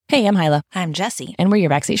Hey, I'm Hilah. I'm Jessie. And we're your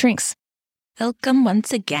Backseat Shrinks. Welcome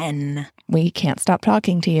once again. We can't stop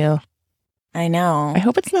talking to you. I know. I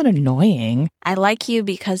hope it's not annoying. I like you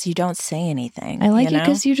because you don't say anything. I like you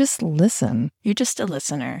because you just listen. You're just a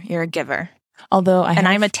listener. You're a giver. Although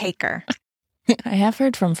I'm a taker. I have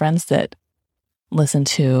heard from friends that listen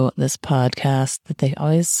to this podcast that they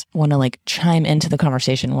always want to chime into the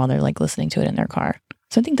conversation while they're listening to it in their car.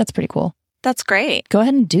 So I think that's pretty cool. That's great. Go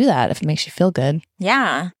ahead and do that if it makes you feel good.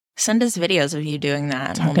 Yeah. Send us videos of you doing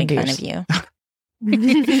that. We'll make fun of you.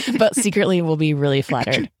 But secretly we'll be really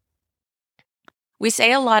flattered. We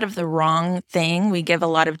say a lot of the wrong thing. We give a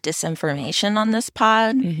lot of disinformation on this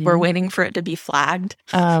pod. Mm-hmm. We're waiting for it to be flagged.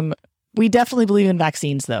 We definitely believe in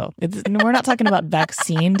vaccines, though. We're not talking about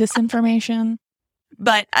vaccine disinformation.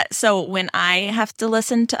 But so when I have to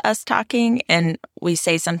listen to us talking and we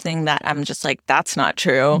say something that I'm just like, that's not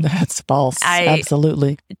true. That's false.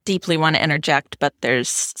 Absolutely. Deeply want to interject, but there's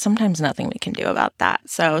sometimes nothing we can do about that.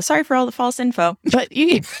 So sorry for all the false info. But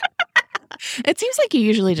it seems like you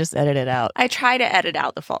usually just edit it out. I try to edit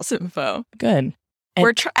out the false info. Good.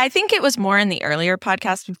 I think it was more in the earlier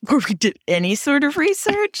podcast before we did any sort of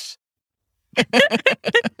research.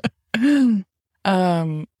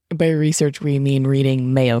 By research, we mean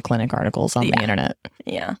reading Mayo Clinic articles on the internet.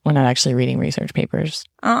 Yeah. We're not actually reading research papers.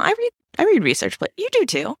 I read research, but you do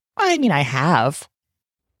too. I mean, I have.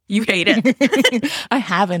 You hate it. I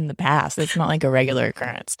have in the past. It's not like a regular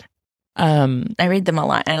occurrence. I read them a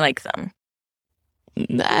lot. I like them.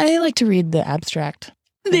 I like to read the abstract.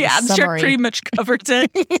 The abstract summary pretty much covers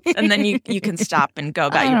it. And then you can stop and go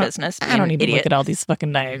about your business. I don't need to look at all these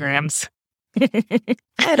fucking diagrams.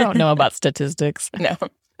 I don't know about statistics. No.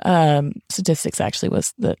 Statistics actually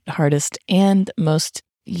was the hardest and most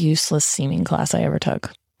useless seeming class I ever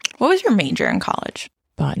took. What was your major in college?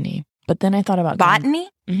 Botany. But then I thought about botany?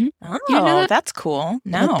 Mm-hmm. Oh, you know that? That's cool.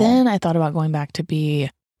 No. But then I thought about going back to be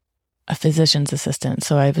a physician's assistant.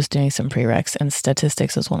 So I was doing some prereqs and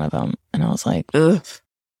statistics was one of them. And I was like, ugh,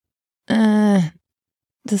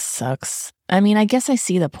 this sucks. I mean, I guess I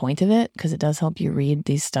see the point of it because it does help you read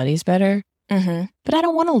these studies better. Mm-hmm. But I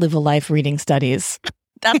don't want to live a life reading studies.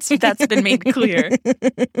 That's been made clear.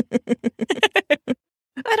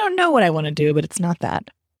 I don't know what I want to do, but it's not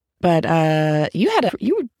that. But you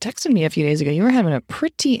texted me a few days ago. You were having a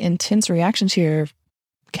pretty intense reaction to your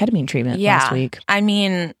ketamine treatment last week. I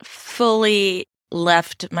mean, fully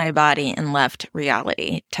left my body and left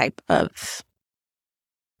reality type of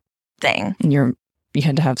thing. And you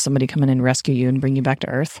had to have somebody come in and rescue you and bring you back to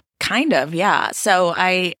Earth? Kind of, yeah. So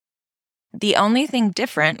the only thing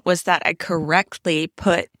different was that I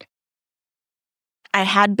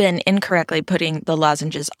had been incorrectly putting the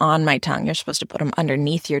lozenges on my tongue. You're supposed to put them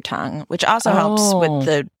underneath your tongue, which also helps with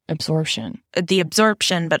the absorption.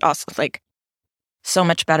 But also so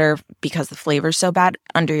much better because the flavor's so bad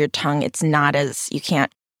under your tongue. It's not you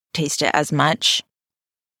can't taste it as much.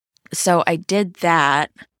 So I did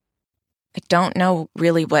that. I don't know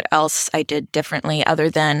really what else I did differently other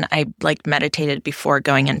than I meditated before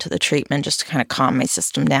going into the treatment just to kind of calm my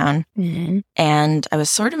system down. Mm-hmm. And I was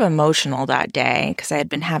sort of emotional that day because I had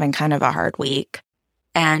been having kind of a hard week.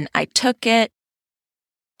 And I took it,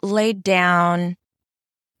 laid down,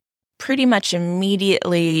 pretty much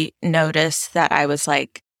immediately noticed that I was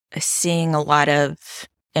seeing a lot of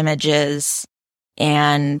images.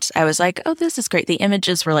 And I was like, oh, this is great. The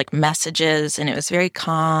images were messages and it was very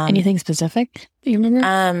calm. Anything specific that you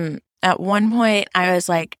remember? At one point, I was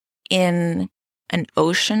in an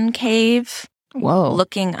ocean cave. Whoa.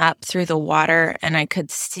 Looking up through the water and I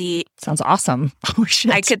could see. Sounds awesome. Oh,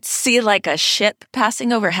 shit. I could see a ship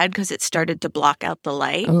passing overhead because it started to block out the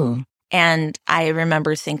light. Ooh. And I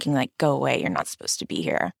remember thinking go away. You're not supposed to be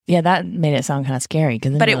here. Yeah, that made it sound kind of scary.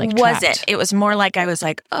 But it wasn't. It was more I was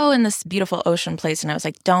oh, in this beautiful ocean place. And I was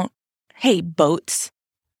hey, boats.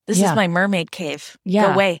 This is my mermaid cave. Yeah.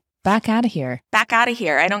 Go away. Back out of here. Back out of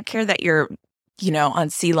here. I don't care that you're, on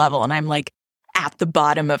sea level and I'm at the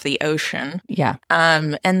bottom of the ocean. Yeah.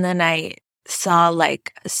 And then I saw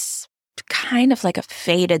kind of a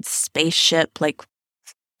faded spaceship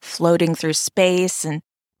floating through space, and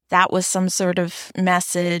that was some sort of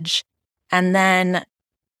message. And then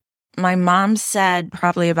my mom said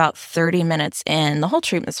probably about 30 minutes in, the whole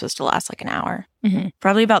treatment's supposed to last an hour. Mm-hmm.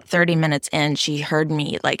 Probably about 30 minutes in, she heard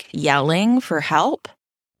me yelling for help.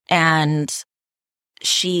 And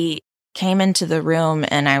she came into the room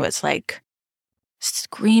and I was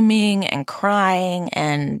screaming and crying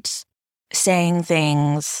and saying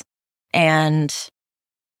things. And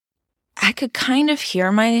I could kind of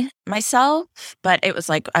hear myself, but it was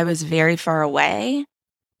I was very far away.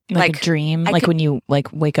 Like a dream? Like when you like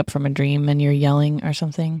wake up from a dream and you're yelling or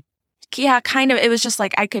something? Yeah, kind of. It was just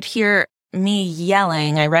like I could hear me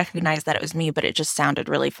yelling. I recognized that it was me, but it just sounded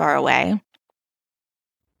really far away.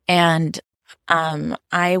 And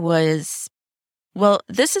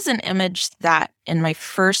this is an image that in my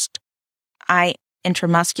first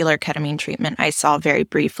intramuscular ketamine treatment, I saw very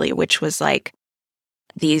briefly, which was like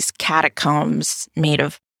these catacombs made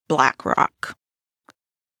of black rock.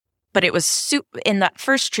 But it was in that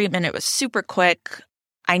first treatment, it was super quick.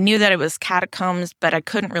 I knew that it was catacombs, but I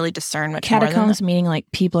couldn't really discern much more than Catacombs meaning like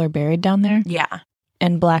people are buried down there? Yeah.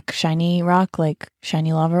 And black shiny rock, like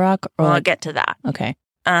shiny lava rock? Or I'll get to that. Okay.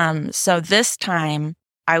 So this time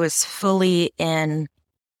I was fully in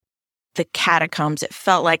the catacombs. It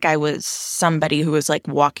felt like I was somebody who was like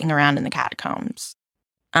walking around in the catacombs.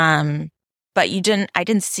 But I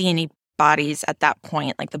didn't see any bodies at that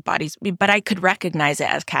point, like the bodies, but I could recognize it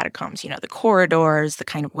as catacombs, the corridors, the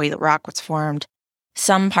kind of way the rock was formed.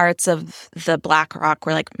 Some parts of the black rock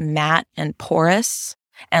were like matte and porous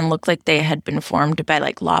and looked like they had been formed by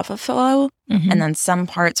like lava flow. Mm-hmm. And then some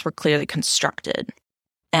parts were clearly constructed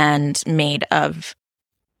and made of,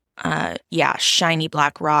 shiny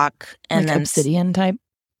black rock. And like then obsidian type?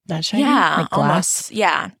 That shiny? Yeah. Like glass? Almost,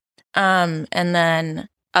 yeah. And then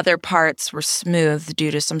other parts were smooth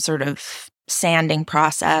due to some sort of sanding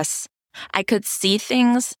process. I could see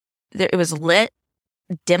things. It was lit,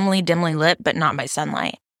 dimly lit, but not by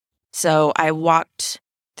sunlight. So I walked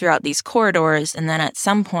throughout these corridors and then at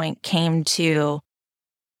some point came to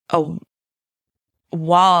a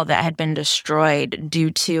wall that had been destroyed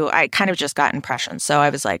due to, I kind of just got impressions. So I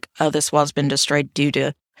was like, oh, this wall's been destroyed due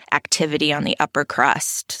to activity on the upper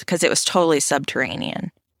crust because it was totally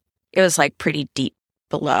subterranean. It was like pretty deep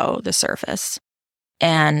below the surface.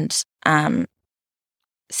 And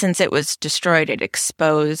since it was destroyed, it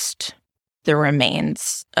exposed the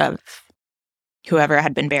remains of whoever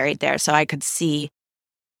had been buried there. So I could see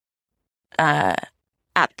at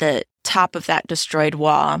the top of that destroyed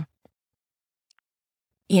wall,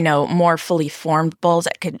 more fully formed bones.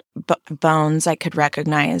 I could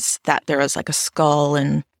recognize that there was like a skull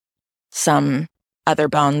and some other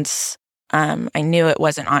bones. I knew it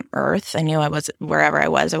wasn't on Earth. I knew I was wherever I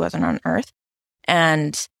wasn't on Earth.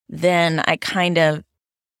 And then I kind of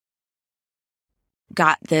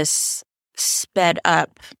got this sped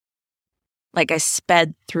up, like I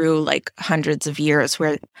sped through like hundreds of years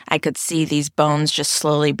where I could see these bones just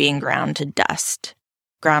slowly being ground to dust,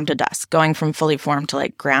 going from fully formed to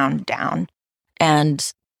like ground down.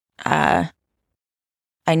 And I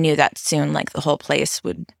knew that soon like the whole place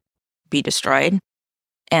would be destroyed.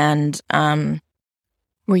 And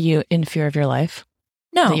were you in fear of your life?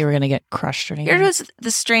 No. That you were going to get crushed or anything? Here was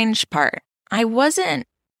the strange part. I wasn't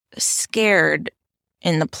scared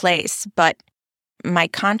in the place, but my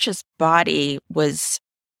conscious body was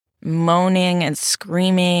moaning and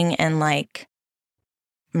screaming, and like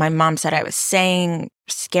my mom said I was saying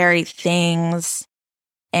scary things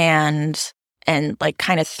and like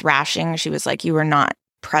kind of thrashing. She was like, you were not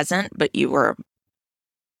present, but you were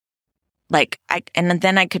like, and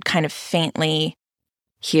then I could kind of faintly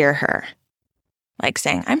hear her like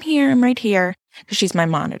saying, I'm here, I'm right here. Because she's my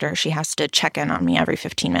monitor. She has to check in on me every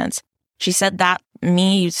 15 minutes. She said that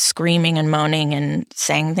me screaming and moaning and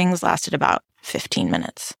saying things lasted about 15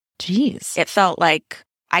 minutes. Jeez. It felt like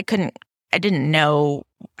I didn't know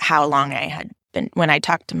how long I had been. When I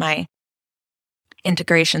talked to my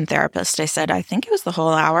integration therapist, I said, I think it was the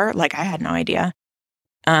whole hour. Like I had no idea.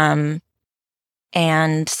 And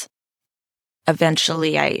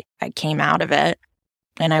eventually I came out of it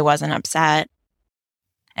and I wasn't upset.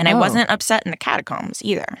 And I wasn't upset in the catacombs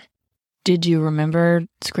either. Did you remember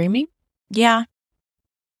screaming? Yeah.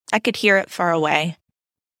 I could hear it far away.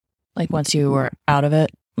 Like once you were out of it,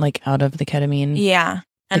 like out of the ketamine? Yeah.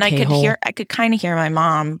 And I could kind of hear my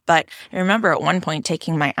mom, but I remember at one point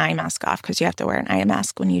taking my eye mask off because you have to wear an eye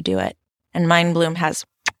mask when you do it. And Mind Bloom has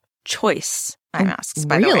choice eye masks,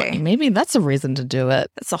 by the way. Maybe that's a reason to do it.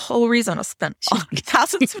 That's the whole reason I spent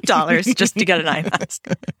thousands of dollars just to get an eye mask.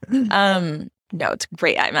 No, it's a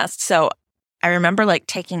great eye mask. So I remember like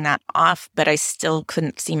taking that off, but I still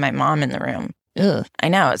couldn't see my mom in the room. Ugh. I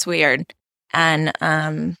know, it's weird. And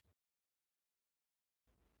I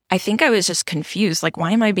think I was just confused. Like,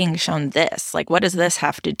 why am I being shown this? Like, what does this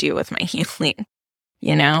have to do with my healing?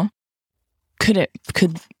 Could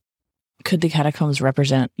the catacombs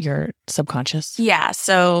represent your subconscious? Yeah.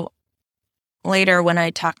 So later when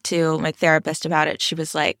I talked to my therapist about it, she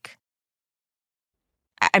was like,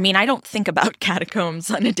 I mean, I don't think about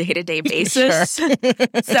catacombs on a day-to-day basis. So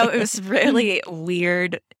it was really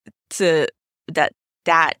weird that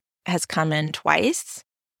has come in twice.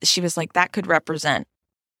 she was like, that could represent,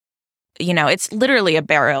 it's literally a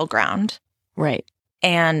burial ground. Right.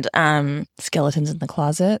 And skeletons in the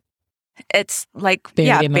closet. It's like,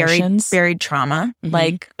 buried emotions. Buried trauma. Mhm.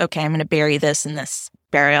 Like, okay, I'm going to bury this in this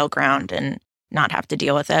burial ground and not have to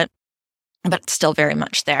deal with it. But it's still very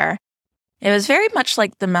much there. It was very much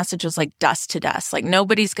like the message was like dust to dust. Like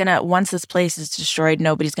nobody's going to, once this place is destroyed,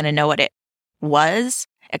 nobody's going to know what it was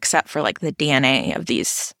except for like the DNA of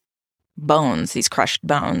these bones, these crushed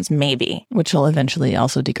bones, maybe. Which will eventually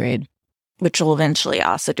also degrade.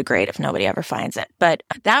 If nobody ever finds it. But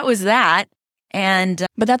that was that. And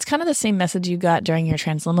but that's kind of the same message you got during your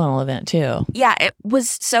transliminal event too. Yeah, it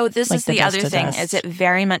was. So this like is the other thing, is it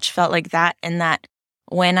very much felt like that, in that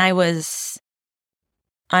when I was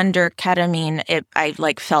under ketamine, I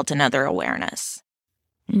like felt another awareness.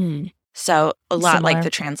 Mm. So a lot Similar. like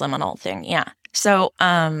the transliminal thing. Yeah. So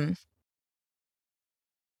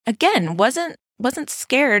again, wasn't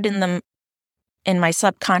scared in my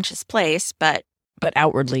subconscious place, but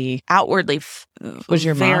outwardly was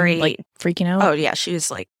your very, mom like freaking out? Oh yeah, she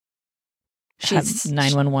was like, she's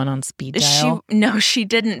 911 on speed dial. No, she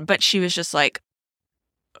didn't, but she was just like,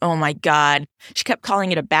 oh my God. She kept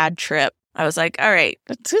calling it a bad trip. I was like, all right.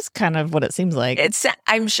 That's just kind of what it seems like.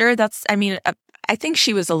 I'm sure I think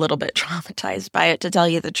she was a little bit traumatized by it, to tell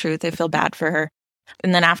you the truth. I feel bad for her.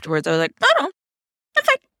 And then afterwards I was like, oh no,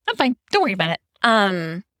 I'm fine. Don't worry about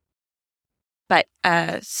it. But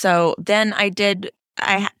so then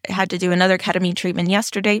I had to do another ketamine treatment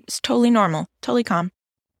yesterday. It's totally normal, totally calm.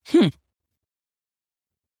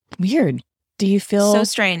 Weird. Do you feel so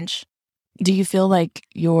strange? Do you feel like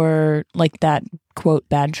your, like that quote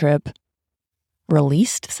bad trip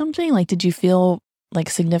released something? Like, did you feel like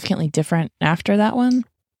significantly different after that one?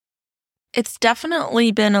 It's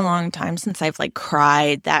definitely been a long time since I've like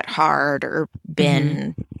cried that hard or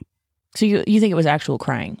been. So you think it was actual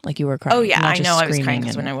crying? Like you were crying? Oh yeah, I know I was crying screaming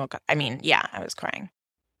because when I woke up. I mean, yeah, I was crying.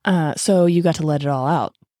 So you got to let it all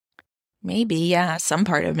out. Maybe, yeah. Some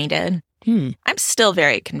part of me did. I'm still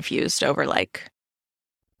very confused over like,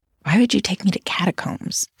 why would you take me to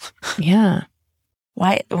catacombs? Yeah.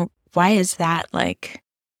 Why is that like,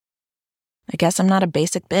 I guess I'm not a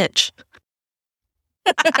basic bitch.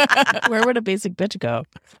 Where would a basic bitch go?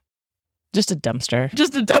 Just a dumpster.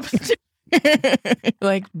 Just a dumpster.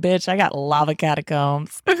 Like, bitch, I got lava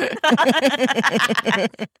catacombs.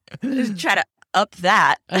 Just try to up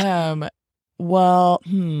that. Well,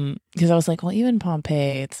 because I was like, well, even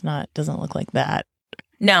Pompeii, doesn't look like that.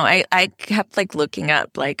 No, I kept like looking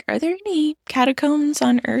up, like, are there any catacombs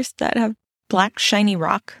on Earth that have black shiny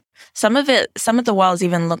rock? Some of the walls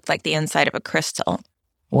even looked like the inside of a crystal.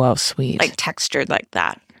 Whoa, sweet. Like textured like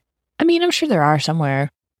that. I mean, I'm sure there are somewhere,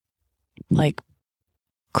 like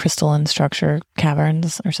crystalline structure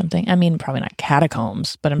caverns or something. I mean, probably not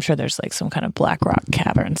catacombs, but I'm sure there's like some kind of black rock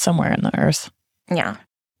cavern somewhere in the earth. Yeah.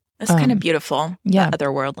 It's kind of beautiful. Yeah.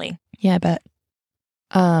 Otherworldly. Yeah, I bet.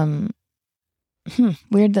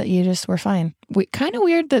 Weird that you just were fine. Kind of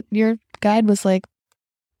weird that your guide was like,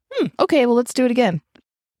 okay, well, let's do it again.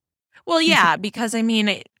 Well, yeah, because I mean,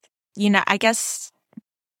 I guess,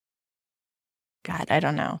 God, I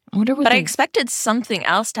don't know. I expected something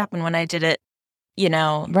else to happen when I did it, the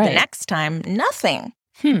next time. Nothing.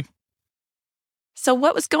 So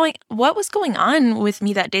what was going on with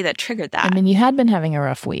me that day that triggered that? I mean, you had been having a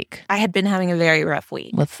rough week. I had been having a very rough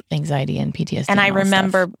week. With anxiety and PTSD. And I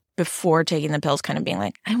remember stuff. Before taking the pills kind of being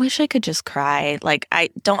like, I wish I could just cry. Like, I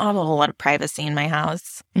don't have a whole lot of privacy in my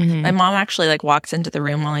house. Mm-hmm. My mom actually like walks into the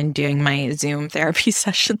room while I'm doing my Zoom therapy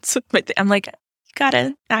sessions. I'm like, you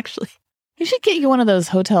gotta actually. You should get you one of those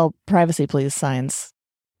hotel privacy please signs.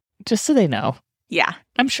 Just so they know. Yeah.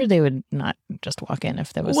 I'm sure they would not just walk in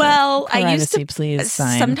if there was a privacy I used to, please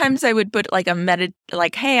sign. Sometimes I would put like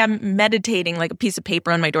hey, I'm meditating, like a piece of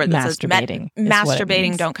paper on my door that says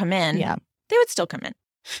masturbating, don't come in. Yeah. They would still come in.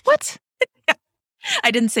 What?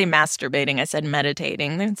 I didn't say masturbating. I said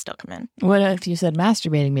meditating. They would still come in. What if you said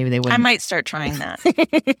masturbating? Maybe they wouldn't. I might start trying that.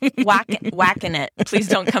 Whacking it. Please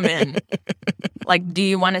don't come in. Like, do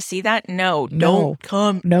you want to see that? No, don't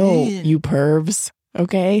come in. You pervs.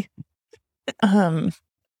 Okay. You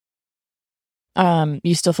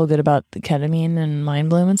still feel good about the ketamine and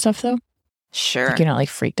mind bloom and stuff though? Sure. Like you're not like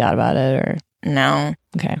freaked out about it or? No.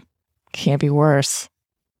 Okay. Can't be worse.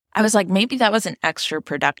 I was like, maybe that was an extra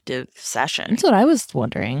productive session. That's what I was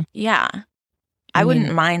wondering. Yeah. I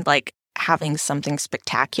wouldn't mind like having something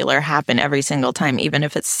spectacular happen every single time, even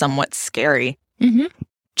if it's somewhat scary. Mm-hmm.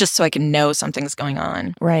 Just so I can know something's going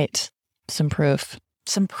on. Right. Some proof.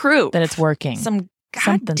 That it's working. Something's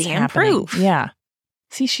happening. Proof. Yeah.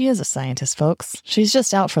 See, she is a scientist, folks. She's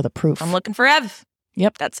just out for the proof. I'm looking for Ev.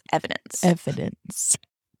 Yep. That's evidence. Evidence.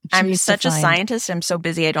 I'm such a scientist. I'm so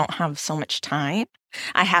busy. I don't have so much time.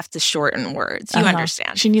 I have to shorten words. You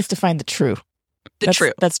understand. She needs to find the truth. That's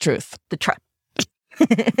truth. That's truth. The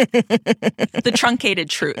truncated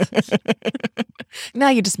truth. Now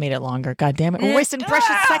you just made it longer. God damn it. We're wasting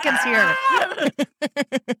precious seconds here.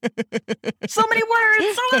 So many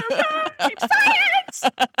words. Science.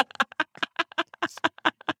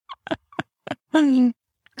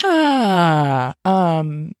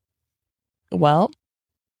 Well,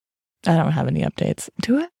 I don't have any updates.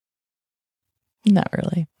 Do I? Not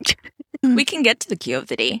really. We can get to the Q of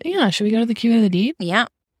the D. Yeah, should we go to the Q of the D? Yeah.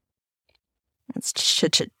 Let's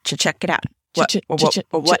check it out. What's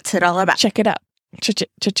it all about? Check it out. Check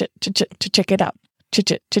it out.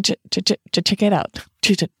 Check it out.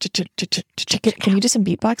 Check it. Can you do some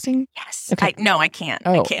beatboxing? Yes. Okay. No, I can't.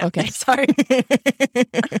 Oh, I can't. Okay. Sorry.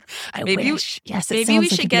 I maybe wish. Yes. Maybe we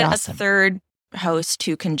should get a third host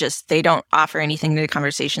who can they don't offer anything to the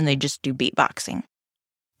conversation. They just do beatboxing.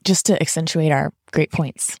 Just to accentuate our great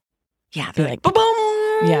points. Yeah. They're like, boom.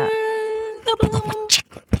 Yeah.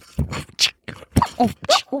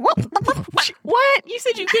 What? You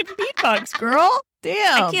said you couldn't beatbox, girl.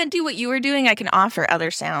 Damn. I can't do what you were doing. I can offer other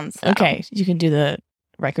sounds, though. Okay. You can do the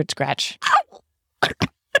record scratch.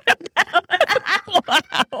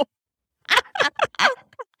 Wow.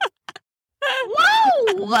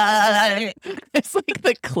 Whoa! It's like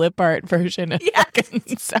the clip art version of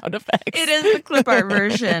fucking sound effects. It is the clip art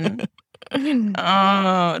version.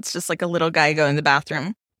 Oh, it's just like a little guy going to the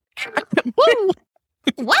bathroom. Whoa!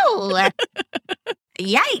 Whoa!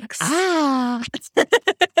 Yikes! Ah!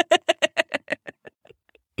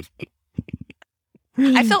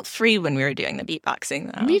 I felt free when we were doing the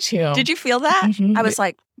beatboxing, though. Me too. Did you feel that? Mm-hmm. I was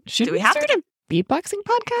like, do we have start a beatboxing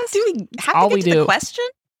podcast? Do we have to get to the question?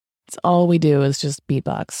 It's all we do is just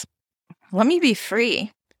beatbox. Let me be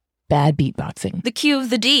free. Bad beatboxing. The Q of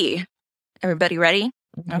the D. Everybody ready?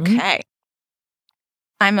 Mm-hmm. Okay.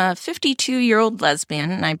 I'm a 52-year-old lesbian,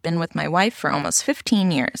 and I've been with my wife for almost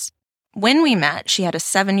 15 years. When we met, she had a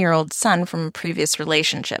 7-year-old son from a previous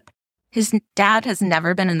relationship. His dad has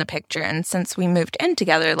never been in the picture, and since we moved in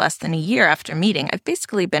together less than a year after meeting, I've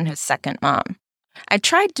basically been his second mom. I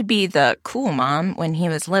tried to be the cool mom when he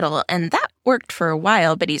was little, and that worked for a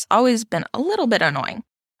while, but he's always been a little bit annoying.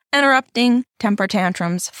 Interrupting, temper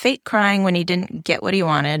tantrums, fake crying when he didn't get what he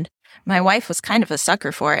wanted. My wife was kind of a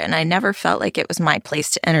sucker for it, and I never felt like it was my place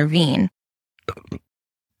to intervene.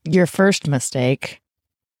 Your first mistake.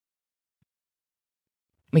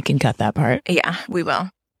 We can cut that part. Yeah, we will.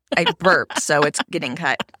 I burped, so it's getting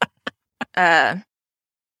cut.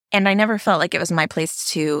 And I never felt like it was my place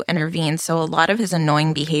to intervene, so a lot of his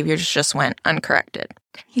annoying behaviors just went uncorrected.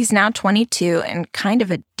 He's now 22 and kind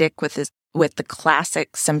of a dick with the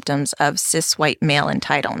classic symptoms of cis white male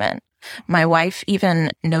entitlement. My wife even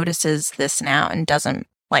notices this now and doesn't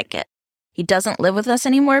like it. He doesn't live with us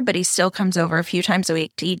anymore, but he still comes over a few times a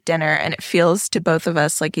week to eat dinner, and it feels to both of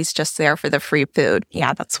us like he's just there for the free food.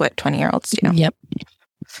 Yeah, that's what 20-year-olds do. Yep.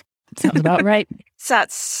 Sounds about right. So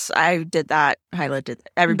I did that. Hilah did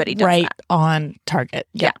that. Everybody does right that. On target.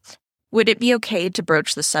 Yeah. Would it be okay to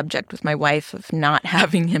broach the subject with my wife of not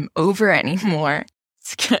having him over anymore?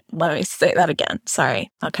 Let me say that again.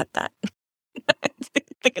 Sorry, I'll cut that.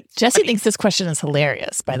 Jessie thinks this question is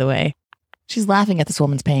hilarious, by the way. She's laughing at this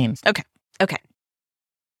woman's pain. Okay.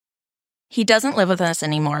 He doesn't live with us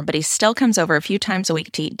anymore, but he still comes over a few times a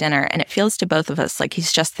week to eat dinner, and it feels to both of us like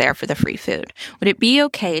he's just there for the free food. Would it be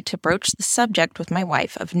okay to broach the subject with my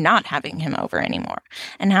wife of not having him over anymore?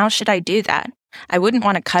 And how should I do that? I wouldn't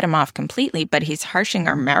want to cut him off completely, but he's harshing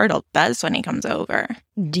our marital buzz when he comes over.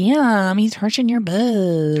 Damn, he's harshing your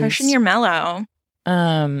buzz. Harshing your mellow.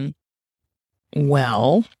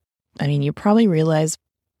 Well, I mean, you probably realize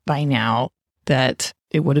by now that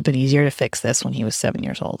it would have been easier to fix this when he was 7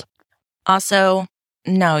 years old. Also,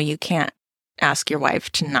 no, you can't ask your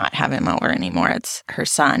wife to not have him over anymore. It's her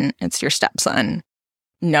son. It's your stepson.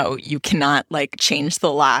 No, you cannot, change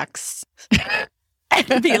the locks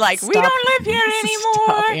and be like, we don't live here anymore.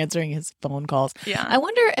 Stop answering his phone calls. Yeah. I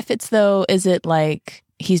wonder if is it like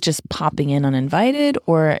he's just popping in uninvited,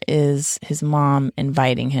 or is his mom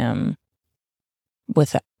inviting him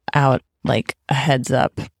without, a heads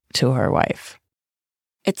up to her wife?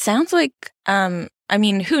 It sounds like,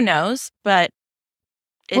 who knows, but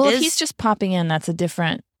if he's just popping in, that's a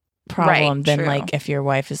different problem than true. If your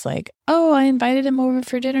wife is like, oh, I invited him over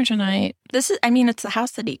for dinner tonight. It's the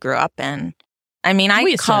house that he grew up in. I mean,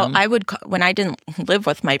 when I didn't live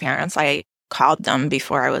with my parents, I called them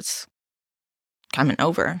before I was coming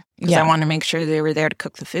over because I wanted to make sure they were there to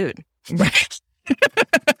cook the food. Right.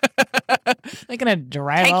 I'm going to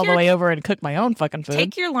drive all the way over and cook my own fucking food.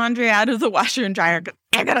 Take your laundry out of the washer and dryer.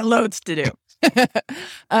 I got loads to do.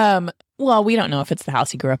 Well, we don't know if it's the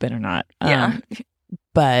house he grew up in or not. Yeah.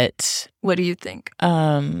 But what do you think?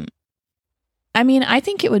 I mean, I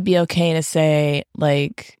think it would be okay to say,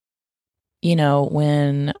 like, you know,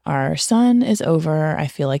 when our son is over, I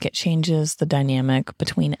feel like it changes the dynamic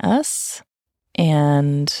between us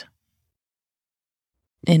and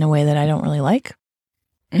in a way that I don't really like,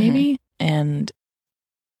 maybe. And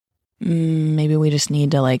maybe we just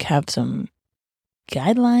need to, like, have some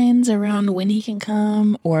guidelines around when he can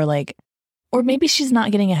come, or maybe she's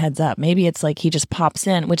not getting a heads up. Maybe it's like he just pops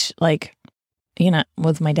in, which, like, you know,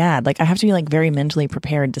 with my dad, like, I have to be, like, very mentally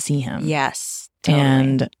prepared to see him. Yes. Totally.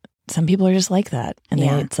 And some people are just like that. And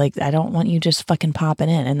it's like, I don't want you just fucking popping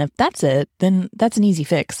in. And if that's it, then that's an easy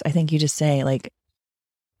fix. I think you just say, like,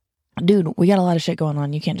 dude, we got a lot of shit going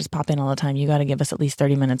on. You can't just pop in all the time. You got to give us at least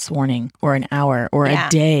 30 minutes warning, or an hour, or a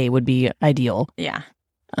day would be ideal. Yeah.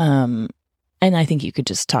 And I think you could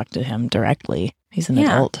just talk to him directly. He's an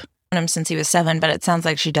adult. Him since he was 7, but it sounds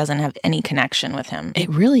like she doesn't have any connection with him. It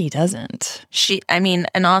really doesn't.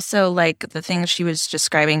 And also, like, the things she was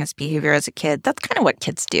describing his behavior as a kid, that's kind of what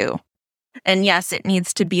kids do. And yes, it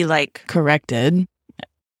needs to be, like, corrected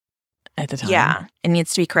at the time. Yeah, it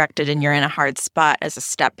needs to be corrected, and you're in a hard spot as a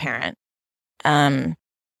step parent,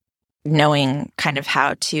 knowing kind of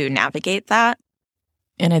how to navigate that.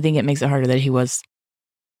 And I think it makes it harder that he was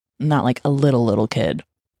not like a little kid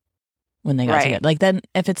when they got together. Like, then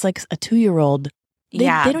if it's like a 2-year-old, they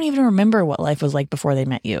don't even remember what life was like before they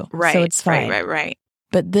met you. Right. So it's fine. Right.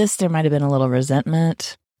 But there might have been a little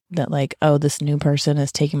resentment that, like, oh, this new person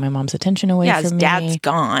is taking my mom's attention away from me. Yeah, his dad's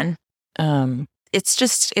gone.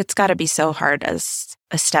 It's got to be so hard as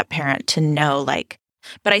a step parent to know, like,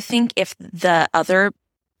 but I think if the other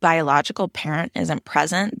biological parent isn't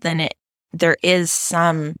present, then there is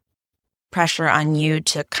some pressure on you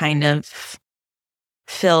to kind of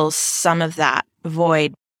fill some of that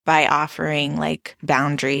void by offering, like,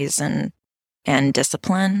 boundaries and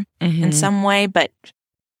discipline in some way, but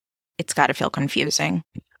it's got to feel confusing.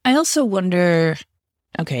 I also wonder,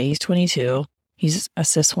 okay, he's 22. He's a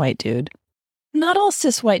cis white dude. Not all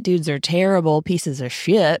cis white dudes are terrible pieces of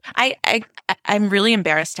shit. I'm really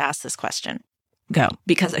embarrassed to ask this question. Go.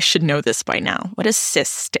 Because I should know this by now. What does cis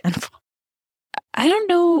stand for? I don't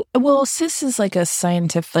know. Well, cis is like a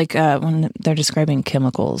scientific, like, when they're describing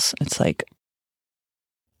chemicals, it's like,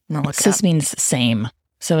 cis means same.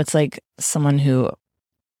 So it's like someone who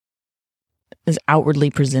is outwardly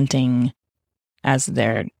presenting as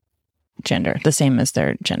their gender, the same as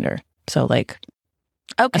their gender. So, like,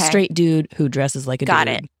 a straight dude who dresses like a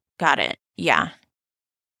dude. Got it. Yeah.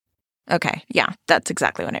 Okay. Yeah, that's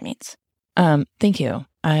exactly what it means. Thank you.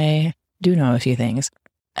 I do know a few things.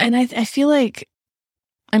 And I feel like,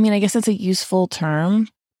 I mean, I guess it's a useful term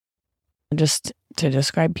just to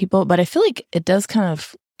describe people, but I feel like it does kind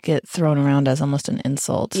of get thrown around as almost an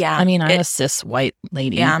insult. Yeah. I mean, I'm a cis white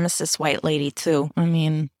lady. Yeah, I'm a cis white lady too. I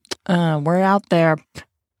mean, we're out there.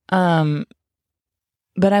 But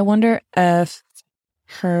I wonder if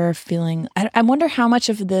her feeling, I wonder how much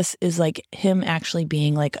of this is like him actually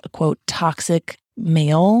being like a quote toxic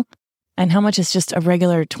male, and how much is just a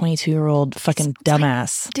regular 22-year-old fucking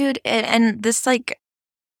dumbass. Like, dude, and this, like,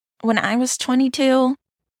 when I was 22,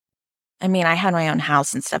 I mean, I had my own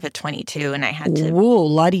house and stuff at 22, and I had to... Whoa,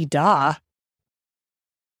 la-di-da.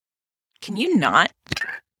 Can you not?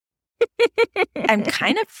 I'm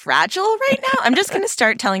kind of fragile right now. I'm just going to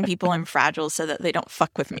start telling people I'm fragile so that they don't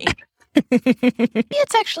fuck with me.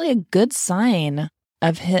 It's actually a good sign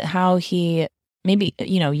of how he... Maybe,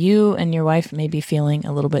 you know, you and your wife may be feeling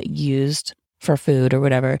a little bit used for food or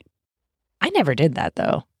whatever. I never did that,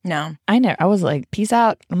 though. No. I was like, peace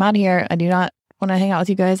out. I'm out of here. I do not want to hang out with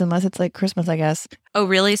you guys unless it's like Christmas, I guess. Oh,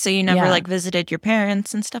 really? So you never like visited your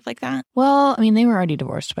parents and stuff like that? Well, I mean, they were already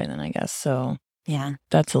divorced by then, I guess. So yeah,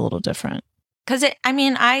 that's a little different. Because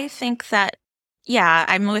I think that, yeah,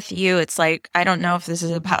 I'm with you. It's like, I don't know if this is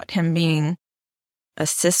about him being a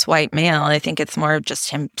cis white male. I think it's more of just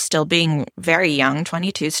him still being very young,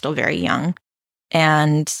 22, still very young,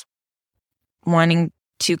 and wanting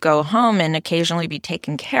to go home and occasionally be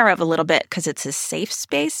taken care of a little bit because it's his safe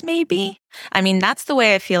space, maybe. I mean, that's the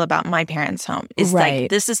way I feel about my parents' home. Is like,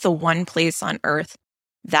 this is the one place on earth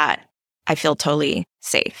that I feel totally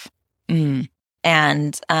safe. Mm.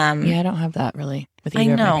 And yeah, I don't have that really with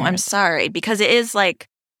either I of my know, parents. I'm sorry, because it is like,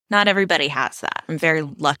 not everybody has that. I'm very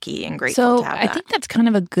lucky and grateful to have that. I think that's kind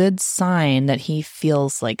of a good sign that he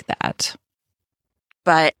feels like that.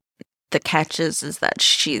 But the catch is that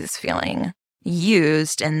she's feeling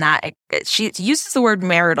used, and that she uses the word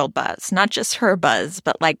marital buzz, not just her buzz,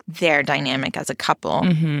 but like their dynamic as a couple.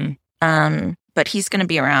 But he's going to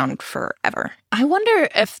be around forever. I wonder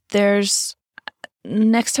if there's,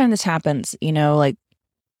 next time this happens, you know, like,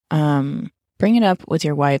 bring it up with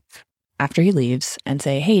your wife after he leaves and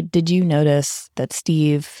say, hey, did you notice that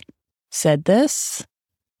Steve said this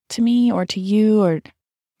to me or to you, or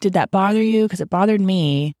did that bother you? Because it bothered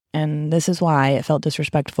me, and this is why it felt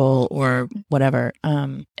disrespectful or whatever.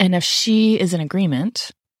 And if she is in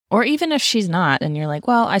agreement, or even if she's not, and you're like,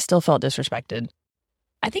 well, I still felt disrespected,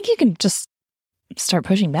 I think you can just start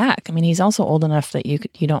pushing back. I mean, he's also old enough that you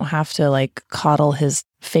don't have to like coddle his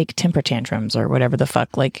fake temper tantrums or whatever the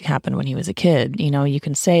fuck like happened when he was a kid. You know, you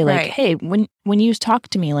can say like, hey, when you talk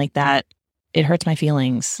to me like that, it hurts my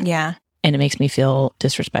feelings. Yeah. And it makes me feel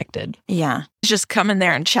disrespected. Yeah. Just coming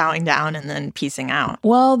there and chowing down and then peacing out.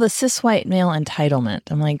 Well, the cis white male entitlement.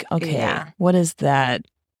 I'm like, okay, what does that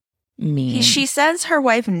mean? She says her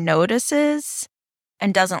wife notices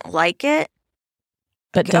and doesn't like it.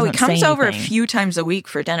 But he comes over a few times a week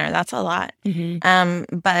for dinner. That's a lot.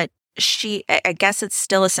 But I guess it's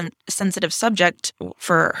still a sensitive subject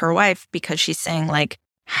for her wife, because she's saying like,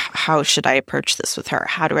 how should I approach this with her?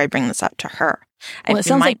 How do I bring this up to her? Well, it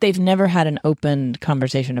sounds like they've never had an open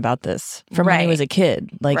conversation about this from when he was a kid.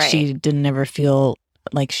 Like she didn't ever feel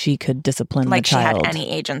like she could discipline the child. Like she had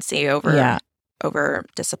any agency over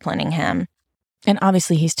disciplining him. And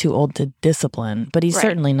obviously he's too old to discipline, but he's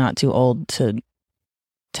certainly not too old to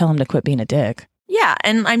tell him to quit being a dick. Yeah.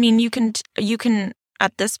 And I mean, you can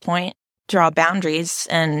at this point draw boundaries,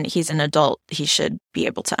 and he's an adult. He should be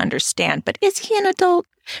able to understand. But is he an adult?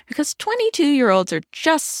 Because 22-year-olds are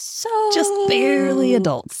just barely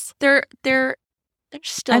adults. They're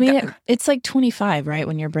still. I mean, it's like 25, right?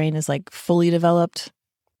 When your brain is like fully developed,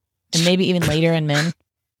 and maybe even later in men.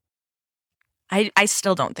 I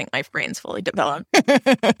still don't think my brain's fully developed.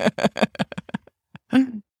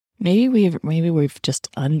 Maybe we've just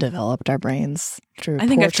undeveloped our brains through I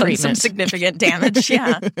think poor I've done treatment. some significant damage.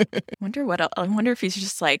 Yeah. I wonder if he's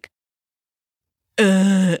just like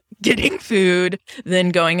getting food,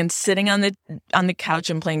 then going and sitting on the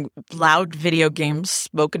couch and playing loud video games,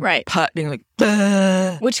 smoking pot, being like,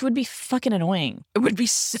 which would be fucking annoying. It would be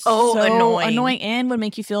so annoying and would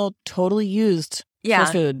make you feel totally used for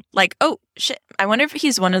food. Like, oh shit, I wonder if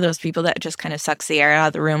he's one of those people that just kind of sucks the air out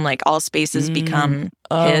of the room, like all spaces become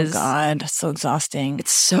his. Oh God, so exhausting.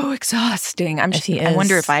 It's so exhausting. I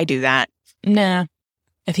wonder if I do that. Nah.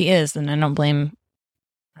 If he is, then I don't blame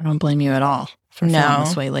you at all for feeling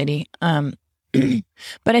this way, lady. But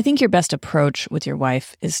I think your best approach with your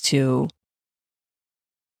wife is to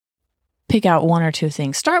pick out one or two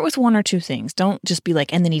things. Start with one or two things. Don't just be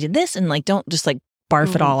like, and then he did this, and like, don't just like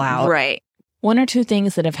barf it all out. Right. One or two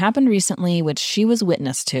things that have happened recently, which she was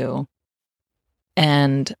witness to.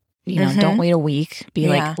 And, you know, don't wait a week. Be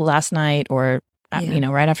like last night or, you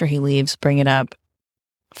know, right after he leaves, bring it up.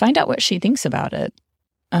 Find out what she thinks about it.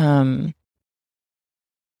 And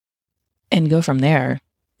go from there.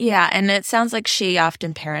 Yeah. And it sounds like she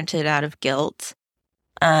often parented out of guilt.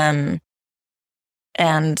 And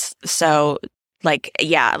so, like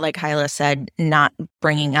Hilah said, not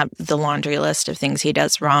bringing up the laundry list of things he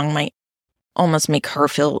does wrong might almost make her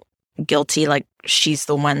feel guilty, like she's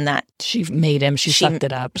the one that she made him. She sucked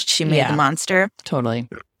it up. She made the monster. Totally.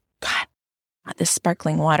 God, this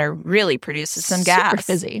sparkling water really produces some gas. Super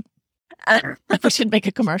fizzy. We should make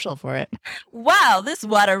a commercial for it. Wow, this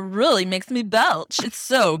water really makes me belch. It's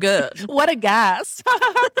so good. What a gas.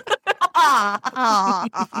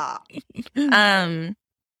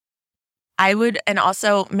 I would, and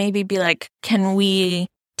also maybe be like, can we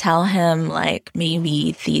tell him, like,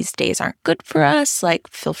 maybe these days aren't good for us? Like,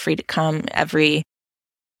 feel free to come every,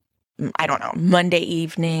 I don't know, Monday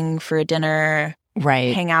evening for a dinner.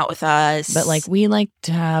 Right. Hang out with us. But, like, we like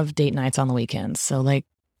to have date nights on the weekends. So, like,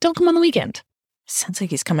 don't come on the weekend. Sounds like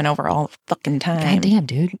he's coming over all fucking time. God damn,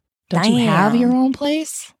 dude. Don't you have your own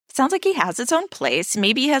place? Sounds like he has his own place.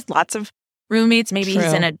 Maybe he has lots of roommates. Maybe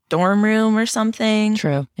he's in a dorm room or something.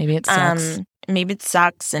 True. Maybe it sucks. Maybe it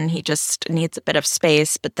sucks and he just needs a bit of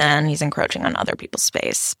space, but then he's encroaching on other people's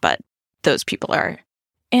space. But those people are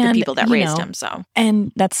the people that raised him. So,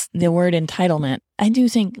 and that's the word entitlement. I do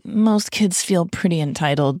think most kids feel pretty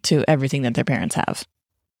entitled to everything that their parents have.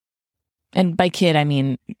 And by kid, I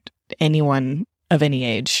mean anyone of any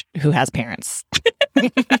age who has parents.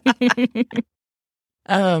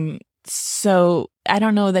 So I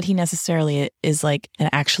don't know that he necessarily is like an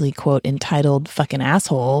actually, quote, entitled fucking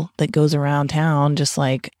asshole that goes around town just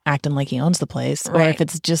like acting like he owns the place. Or if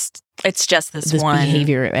it's just this one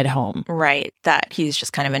behavior at home. Right. That he's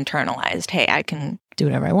just kind of internalized. Hey, I can do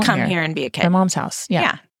whatever I want. Come here and be a kid. My mom's house.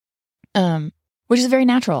 Yeah. Which is very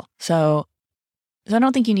natural. So I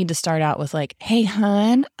don't think you need to start out with like, hey,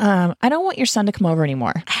 hon, I don't want your son to come over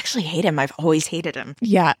anymore. I actually hate him. I've always hated him.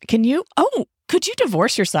 Yeah. Could you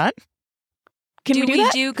divorce your son? Can we do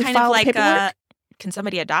that? Do kind of like can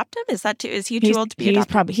somebody adopt him? Is he too old to be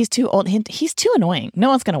adopted? He's too old. He's too annoying. No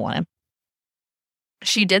one's going to want him.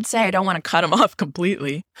 She did say, I don't want to cut him off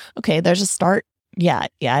completely. Okay, there's a start. Yeah,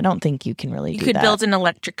 I don't think you can really do that. You could build an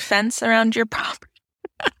electric fence around your property.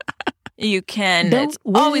 You can. It's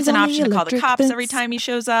always an option to call the cops every time he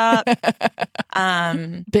shows up.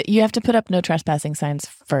 But you have to put up no trespassing signs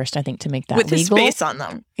first, I think, to make that with legal. With his face on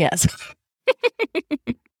them. Yes.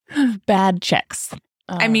 Bad checks.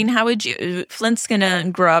 I mean, how would you... Flint's going to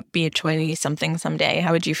grow up, be a 20-something someday.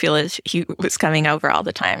 How would you feel if he was coming over all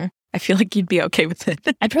the time? I feel like you'd be okay with it.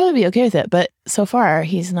 I'd probably be okay with it. But so far,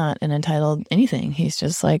 he's not an entitled anything. He's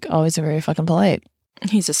just like always very fucking polite.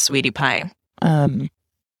 He's a sweetie pie.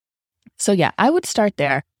 So yeah, I would start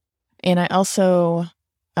there. And I also,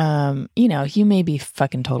 you may be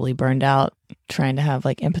fucking totally burned out trying to have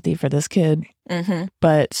like empathy for this kid. Mm-hmm.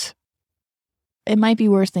 But it might be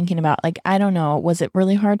worth thinking about. Like, I don't know. Was it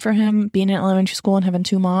really hard for him being in elementary school and having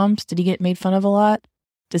two moms? Did he get made fun of a lot?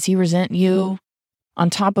 Does he resent you? On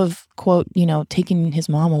top of, quote, taking his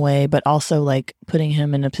mom away, but also like putting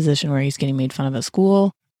him in a position where he's getting made fun of at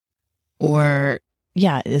school? Or,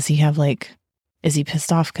 is he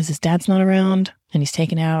pissed off because his dad's not around and he's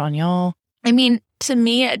taking it out on y'all? I mean, to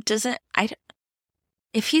me, it doesn't,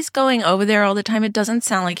 if he's going over there all the time, it doesn't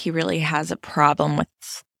sound like he really has a problem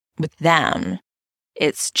with them.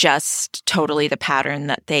 It's just totally the pattern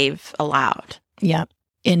that they've allowed. Yeah.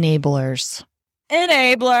 Enabler.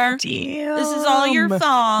 Damn. This is all your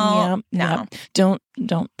fault. Yep. No.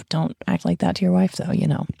 Don't act like that to your wife, though,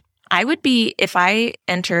 I would be, if I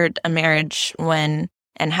entered a marriage and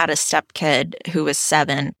had a stepkid who was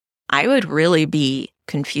 7, I would really be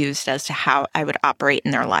confused as to how I would operate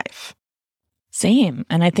in their life. Same.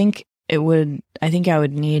 And I think I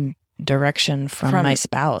would need direction from my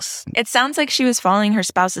spouse. It sounds like she was following her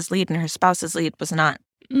spouse's lead, and her spouse's lead was not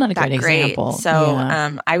a great example.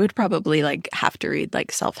 So I would probably have to read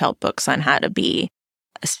self-help books on how to be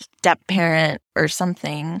a step parent or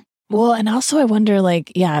something. Well, and also I wonder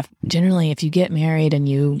generally if you get married and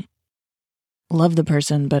you love the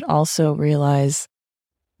person, but also realize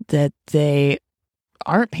that they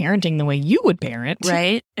aren't parenting the way you would parent.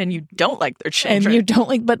 Right. And you don't like their children. And you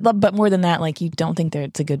don't but more than that, you don't think that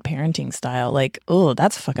it's a good parenting style.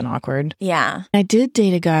 That's fucking awkward. Yeah. I did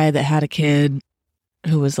date a guy that had a kid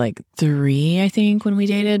who was 3, I think, when we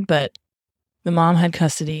dated, but the mom had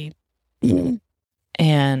custody.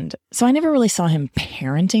 And so I never really saw him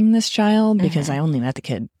parenting this child because I only met the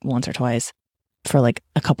kid once or twice for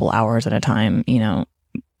a couple hours at a time,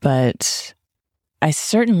 but I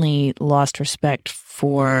certainly lost respect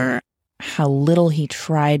for how little he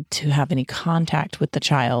tried to have any contact with the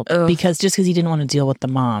child because he didn't want to deal with the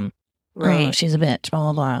mom. Right. Oh, she's a bitch, blah,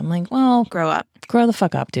 blah, blah. I'm like, well, grow up. Grow the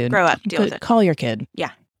fuck up, dude. Grow up. Deal with it. Call your kid.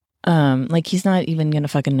 Yeah. He's not even going to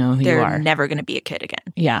fucking know who you are. They're never going to be a kid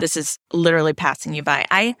again. Yeah. This is literally passing you by.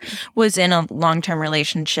 I was in a long-term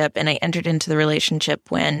relationship, and I entered into the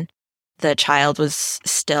relationship when the child was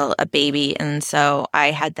still a baby. And so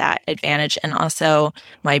I had that advantage. And also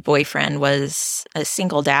my boyfriend was a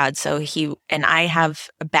single dad. So I have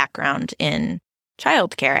a background in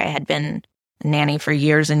childcare. I had been a nanny for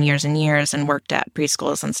years and years and years and worked at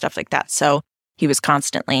preschools and stuff like that. So he was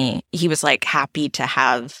happy to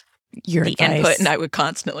have your the advice. Input. And I would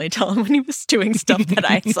constantly tell him when he was doing stuff that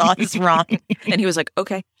I saw is wrong. And he was like,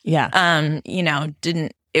 okay. Yeah.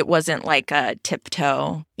 It wasn't like a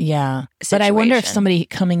tiptoe. Yeah. Situation. But I wonder if somebody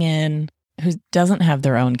coming in who doesn't have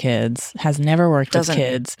their own kids, has never worked with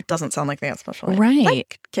kids. It doesn't sound like they have special right.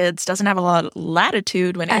 Like kids, doesn't have a lot of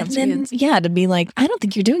latitude when it comes to kids. Yeah, to be like, I don't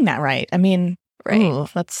think you're doing that right. I mean, right. Ooh,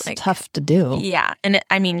 that's tough to do. Yeah.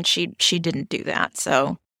 And she didn't do that.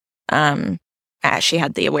 So she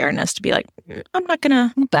had the awareness to be like, I'm not going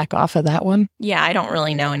to back off of that one. Yeah, I don't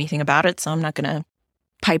really know anything about it, so I'm not going to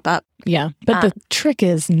pipe up. Yeah. But the trick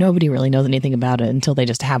is nobody really knows anything about it until they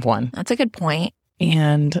just have one. That's a good point.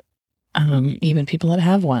 And even people that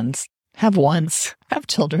have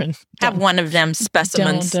children. Have one of them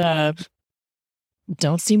specimens.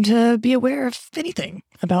 Don't seem to be aware of anything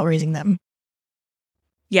about raising them.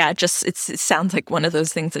 Yeah, it sounds like one of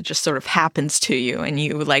those things that just sort of happens to you, and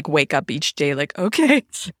you like wake up each day like, okay,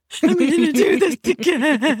 I'm going to do this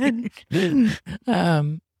again.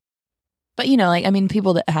 But like, I mean,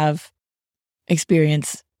 people that have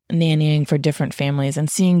experience nannying for different families and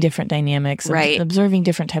seeing different dynamics, right? Observing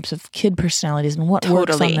different types of kid personalities and what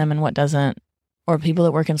works on them and what doesn't, or people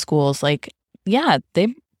that work in schools, like, yeah,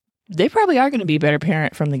 they probably are going to be a better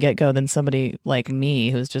parent from the get-go than somebody like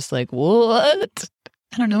me who's just like, what?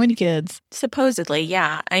 I don't know any kids. Supposedly,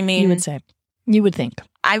 yeah. I mean, you would say, you would think.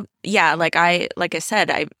 Like I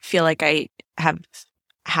said, I feel like I have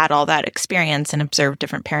had all that experience and observed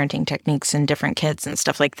different parenting techniques in different kids and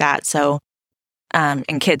stuff like that. So,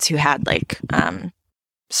 and kids who had like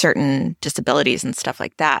certain disabilities and stuff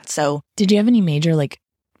like that. So, did you have any major like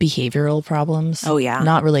behavioral problems? Oh yeah,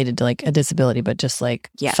 not related to like a disability, but just like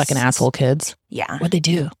fucking asshole kids. Yeah, what'd they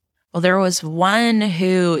do? Well, there was one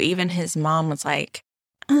who even his mom was like,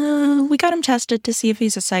 we got him tested to see if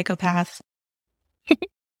he's a psychopath.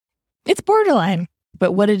 It's borderline.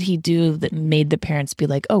 But what did he do that made the parents be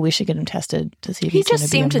like, oh, we should get him tested to see if he's going to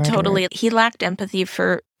be a murderer? He just seemed to totally, he lacked empathy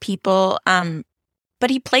for people. But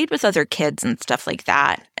he played with other kids and stuff like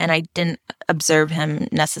that. And I didn't observe him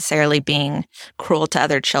necessarily being cruel to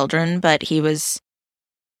other children, but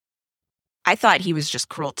I thought he was just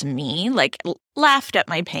cruel to me, like laughed at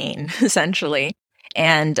my pain, essentially.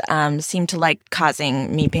 And seemed to like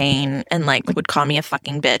causing me pain and like would call me a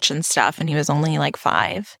fucking bitch and stuff. And he was only like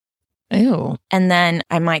 5. Ew. And then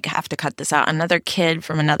I might have to cut this out. Another kid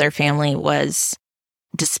from another family was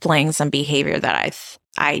displaying some behavior that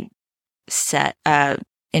I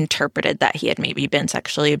interpreted that he had maybe been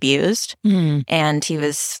sexually abused. And he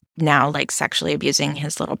was now like sexually abusing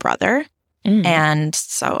his little brother. And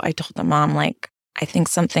so I told the mom, like, I think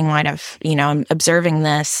something might have, I'm observing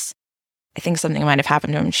this. I think something might have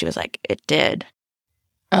happened to him. She was like, it did.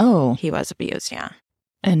 Oh. He was abused, yeah.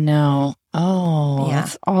 And no. Oh, yeah.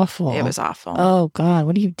 That's awful. It was awful. Oh, God.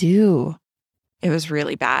 What do you do? It was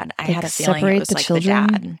really bad. I like had a feeling it was the like children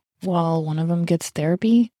the dad. While one of them gets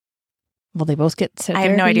therapy? Well, they both get therapy? I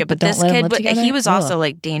have no idea. But this kid, he was also also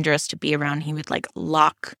like dangerous to be around. He would like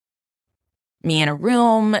lock me in a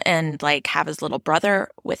room and like have his little brother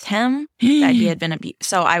with him that he had been abused.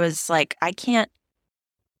 So I was like, I can't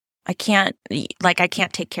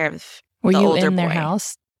take care of Were the you older in their boy.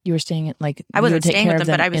 house? You were staying at like I wasn't staying with them,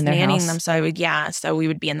 but I was nannying house? them. So I would, so we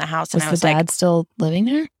would be in the house. Was and I was the dad like, still living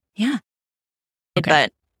there? Yeah. Okay.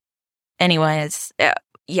 But anyways,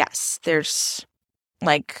 yes, there's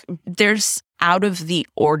out of the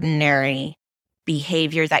ordinary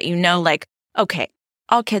behavior that like, okay,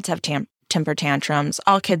 all kids have temper tantrums.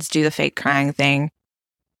 All kids do the fake crying thing.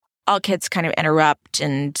 All kids kind of interrupt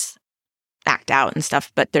and act out and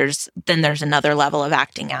stuff. But there's another level of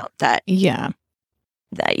acting out that you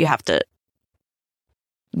have to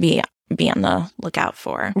be on the lookout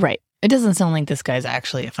for. Right. It doesn't sound like this guy's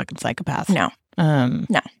actually a fucking psychopath. No. No.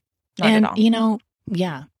 Not at all.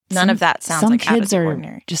 Yeah. None of that sounds like some kids are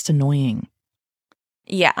ordinary. Just annoying.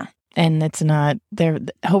 Yeah. And it's not,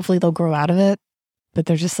 hopefully they'll grow out of it, but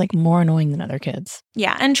they're just like more annoying than other kids.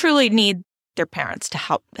 Yeah. And truly need their parents to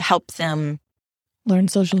help them learn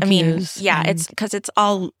social cues. Yeah, it's because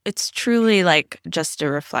it's truly like just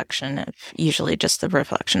a reflection of, usually just the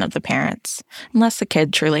reflection of the parents. Unless the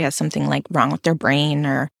kid truly has something like wrong with their brain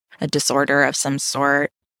or a disorder of some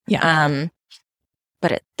sort. Yeah.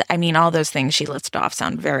 But all those things she listed off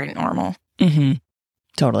sound very normal. Mm-hmm.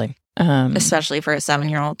 Totally. Especially for a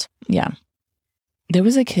 7-year-old. Yeah. There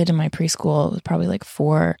was a kid in my preschool, it was probably like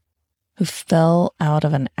 4, who fell out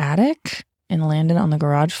of an attic and landed on the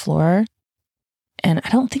garage floor. And I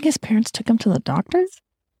don't think his parents took him to the doctors.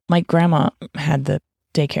 My grandma had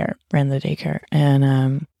ran the daycare.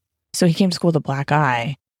 And so he came to school with a black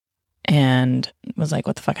eye and was like,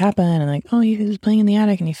 what the fuck happened? And like, oh, he was playing in the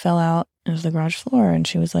attic and he fell out into the garage floor. And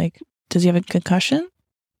she was like, does he have a concussion?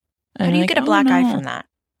 And how do you get a black eye from that?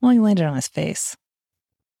 Well, he landed on his face.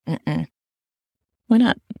 Mm-mm. Why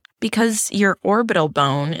not? Because your orbital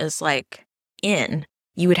bone is like you'd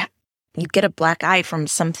get a black eye from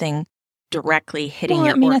something directly hitting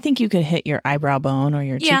your. I think you could hit your eyebrow bone or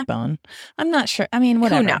your cheekbone. I'm not sure.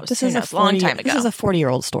 Whatever. Who knows? This is a long time ago. This is a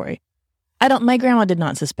 40-year-old story. My grandma did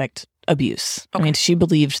not suspect abuse. Okay. She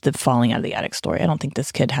believed the falling out of the attic story. I don't think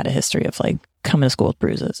this kid had a history of like coming to school with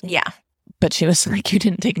bruises. Yeah. But she was like, you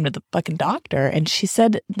didn't take him to the fucking doctor. And she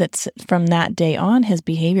said that from that day on, his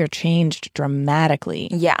behavior changed dramatically.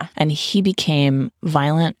 Yeah. And he became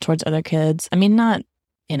violent towards other kids. Not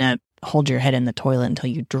in a hold your head in the toilet until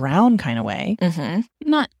you drown kind of way.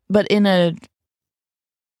 Mm-hmm. But in a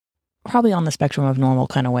probably on the spectrum of normal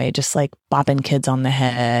kind of way, just like bopping kids on the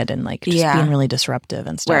head and like just being really disruptive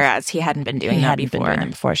and stuff. Whereas he hadn't been doing that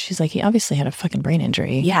before. She's like, he obviously had a fucking brain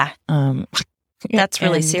injury. Yeah. That's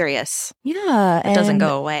really serious. Yeah. It doesn't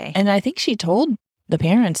go away. And I think she told the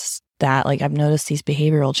parents that, like, I've noticed these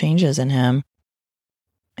behavioral changes in him.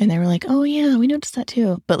 And they were like, oh, yeah, we noticed that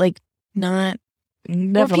too. But like, not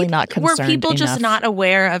concerned. Were people just enough. not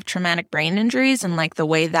aware of traumatic brain injuries and like the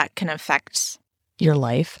way that can affect your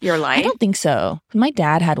life? I don't think so. My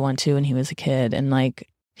dad had one too when he was a kid. And like,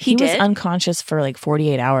 he was unconscious for like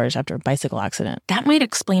 48 hours after a bicycle accident. That might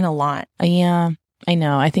explain a lot. Yeah, I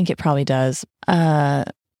know. I think it probably does. I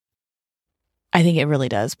think it really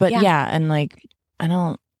does. But yeah, and like,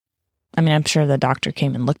 I'm sure the doctor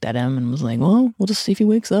came and looked at him and was like, well, we'll just see if he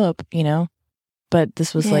wakes up, you know? But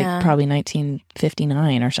this was like probably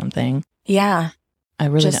 1959 or something. Yeah. I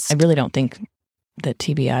really don't think that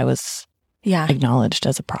TBI was acknowledged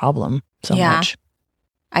as a problem so much.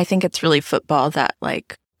 I think it's really football that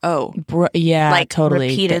like, like totally.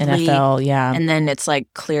 Repeatedly, the NFL, and then it's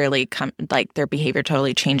like clearly like their behavior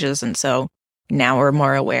totally changes. And so now we're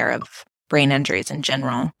more aware of brain injuries in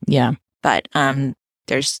general. Yeah. But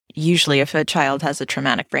there's usually, if a child has a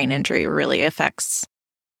traumatic brain injury, it really affects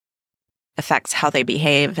how they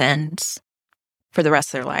behave and for the rest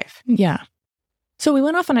of their life. Yeah. So we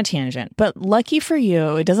went off on a tangent, but lucky for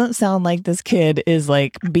you, it doesn't sound like this kid is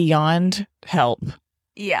like beyond help.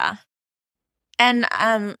 Yeah. And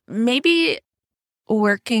maybe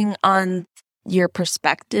working on your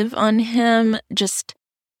perspective on him, just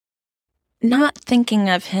not thinking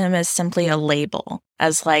of him as simply a label,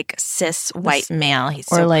 as like cis white male. He's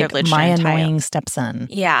so like privileged. My annoying stepson.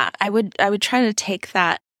 Yeah, I would try to take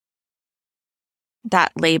that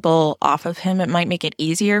label off of him. It might make it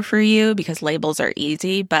easier for you because labels are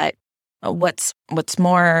easy, but what's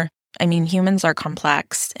more, I mean, humans are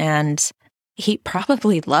complex and he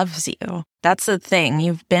probably loves you. That's the thing.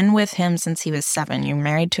 You've been with him since he was 7. You're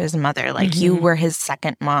married to his mother. Like you were his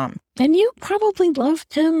second mom. And you probably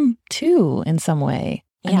loved him too in some way.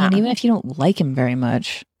 Yeah. I mean, even if you don't like him very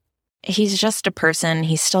much. He's just a person.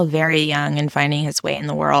 He's still very young and finding his way in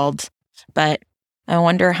the world. But I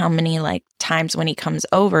wonder how many like times when he comes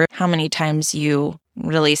over, how many times you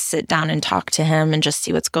really sit down and talk to him and just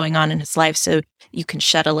see what's going on in his life so you can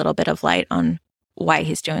shed a little bit of light on why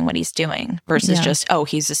he's doing what he's doing versus just,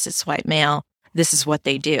 he's a cis white male. This is what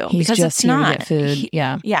they do. He's because just it's not. To get food.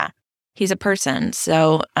 Yeah. He's a person.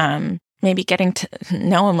 So maybe getting to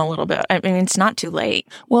know him a little bit. I mean, it's not too late.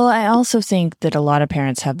 Well, I also think that a lot of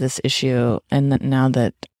parents have this issue. And that now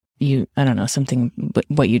that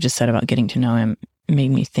what you just said about getting to know him made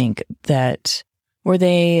me think that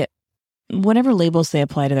whatever labels they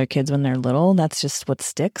apply to their kids when they're little, that's just what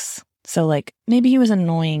sticks. So like maybe he was an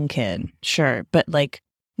annoying kid, sure, but like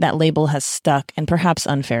that label has stuck and perhaps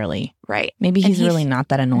unfairly. Right. Maybe he's really not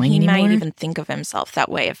that annoying anymore. He might even think of himself that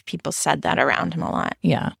way if people said that around him a lot.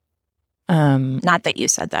 Yeah. Not that you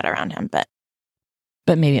said that around him, but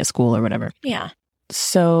maybe at school or whatever. Yeah.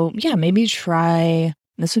 So yeah, maybe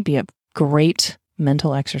this would be a great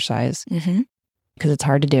mental exercise because it's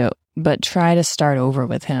hard to do, but try to start over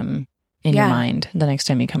with him in your mind the next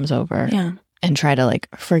time he comes over. Yeah. And try to like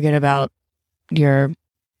forget about your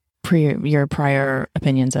prior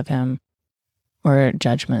opinions of him or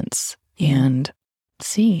judgments and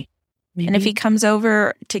see. Maybe. And if he comes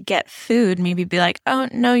over to get food, maybe be like, oh,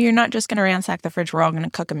 no, you're not just going to ransack the fridge. We're all going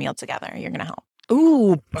to cook a meal together. You're going to help.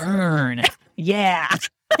 Ooh, burn. Yeah.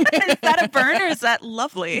 Is that a burn or is that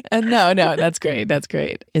lovely? No, that's great. That's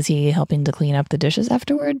great. Is he helping to clean up the dishes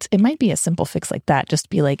afterwards? It might be a simple fix like that.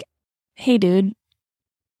 Just be like, hey, dude.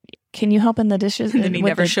 Can you help in the dishes? And then he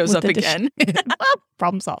never shows up again. Well,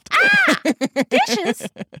 problem solved. Dishes.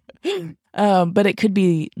 But it could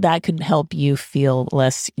be that could help you feel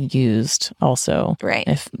less used also. Right.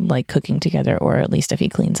 If like cooking together or at least if he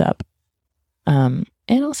cleans up. And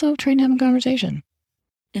also trying to have a conversation.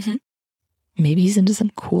 Mm-hmm. Maybe he's into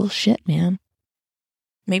some cool shit, man.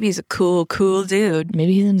 Maybe he's a cool dude.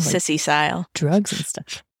 Maybe he's into CISsy style. Drugs and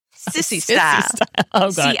stuff. CISsy style.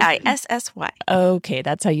 Oh, God. CISSY. Okay,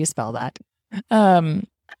 that's how you spell that.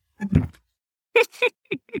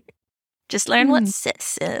 Just learn what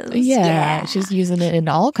cis is. Yeah, she's using it in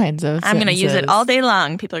all kinds of I'm going to use it all day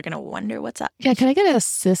long. People are going to wonder what's up. Yeah, can I get a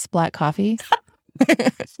cis black coffee?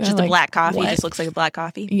 Just a black coffee. What? Just looks like a black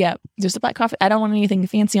coffee. Yeah, just a black coffee. I don't want anything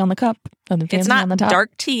fancy on the cup. It's not on the top.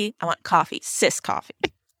 Dark tea. I want coffee. Cis coffee.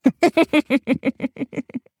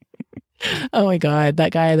 Oh my God,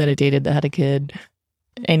 that guy that I dated that had a kid.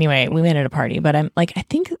 Anyway, we went at a party, but I'm like, I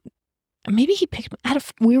think maybe he picked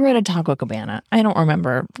we were at a Taco Cabana. I don't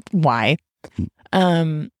remember why.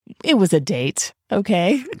 it was a date.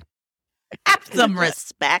 Okay. Have some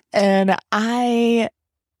respect. And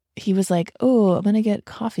he was like, oh, I'm going to get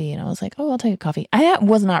coffee. And I was like, oh, I'll take a coffee. I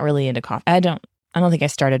was not really into coffee. I don't think I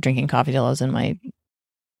started drinking coffee till I was in my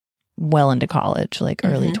well into college, like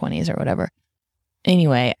early 20s or whatever.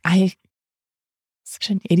 Anyway, such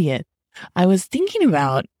an idiot. I was thinking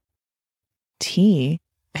about tea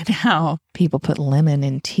and how people put lemon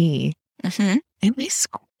in tea. And I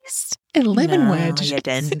squeezed a lemon wedge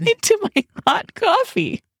into my hot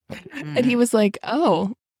coffee. And he was like,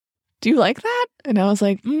 oh, do you like that? And I was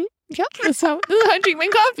like, yeah, this is how I drink my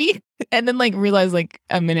coffee. And then like realized like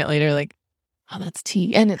a minute later, like, oh, that's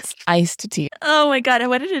tea. And it's iced tea. Oh my God.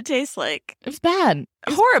 What did it taste like? It was bad.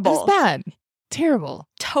 Horrible. It was bad. Terrible.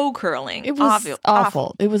 Toe curling. It was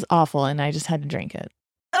awful. It was awful. And I just had to drink it.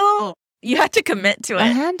 Oh, you had to commit to it. I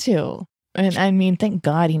had to. And I mean, thank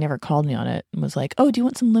God he never called me on it and was like, oh, do you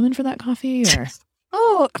want some lemon for that coffee? Or,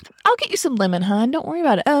 oh, I'll get you some lemon, hon. Don't worry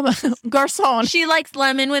about it. Garçon. She likes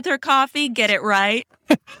lemon with her coffee. Get it right.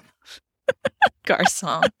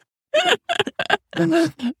 Garçon.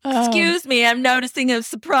 Excuse me, I'm noticing a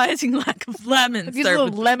surprising lack of lemons. These little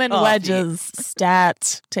lemon wedges.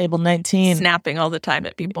 Stat, table 19. Snapping all the time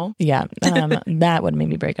at people. Yeah, that would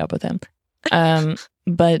maybe break up with him.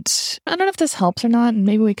 But I don't know if this helps or not.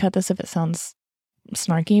 Maybe we cut this if it sounds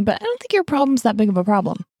snarky, but I don't think your problem's that big of a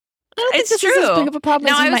problem. I don't think this is as big of a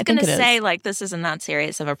problem as you might think it is. I was going to say, like, this isn't that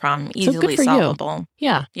serious of a problem. Easily solvable.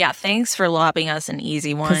 Yeah. Yeah, thanks for lobbing us an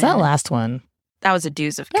easy one. Because that last one. That was a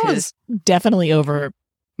dooz of that was definitely over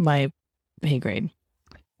my pay grade.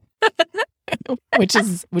 which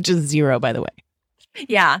is 0, by the way.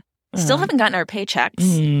 Yeah. Still haven't gotten our paychecks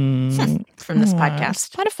from this podcast.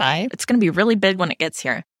 Spotify. It's going to be really big when it gets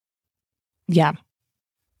here. Yeah.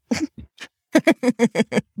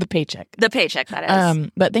 The paycheck. The paycheck, that is.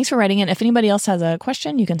 But thanks for writing in. If anybody else has a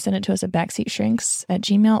question, you can send it to us at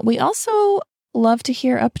backseatshrinks@gmail.com. We also love to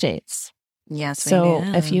hear updates. Yes, we so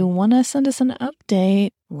do. If you want to send us an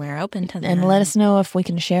update, we're open to that. And let us know if we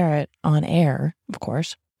can share it on air, of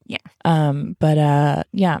course. Yeah.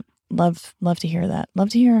 Yeah. Love to hear that. Love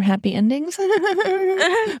to hear happy endings.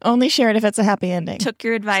 Only share it if it's a happy ending. Took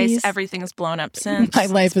your advice. Please. Everything's blown up since. My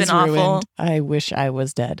life is ruined. Awful. I wish I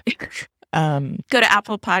was dead. Go to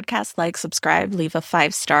Apple Podcasts, like, subscribe, leave a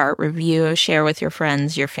 5-star review, share with your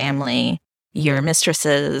friends, your family, your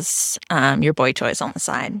mistresses, your boy toys on the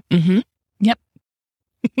side. Yep.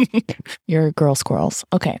 Your girl squirrels.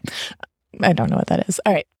 Okay. I don't know what that is.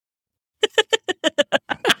 All right.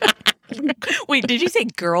 Wait, did you say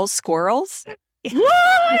girl squirrels?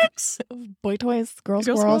 What? Boy toys, girl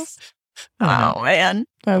squirrels? Oh, man.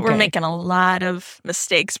 Okay. We're making a lot of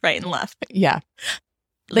mistakes right and left. Yeah.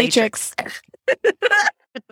 Latrix.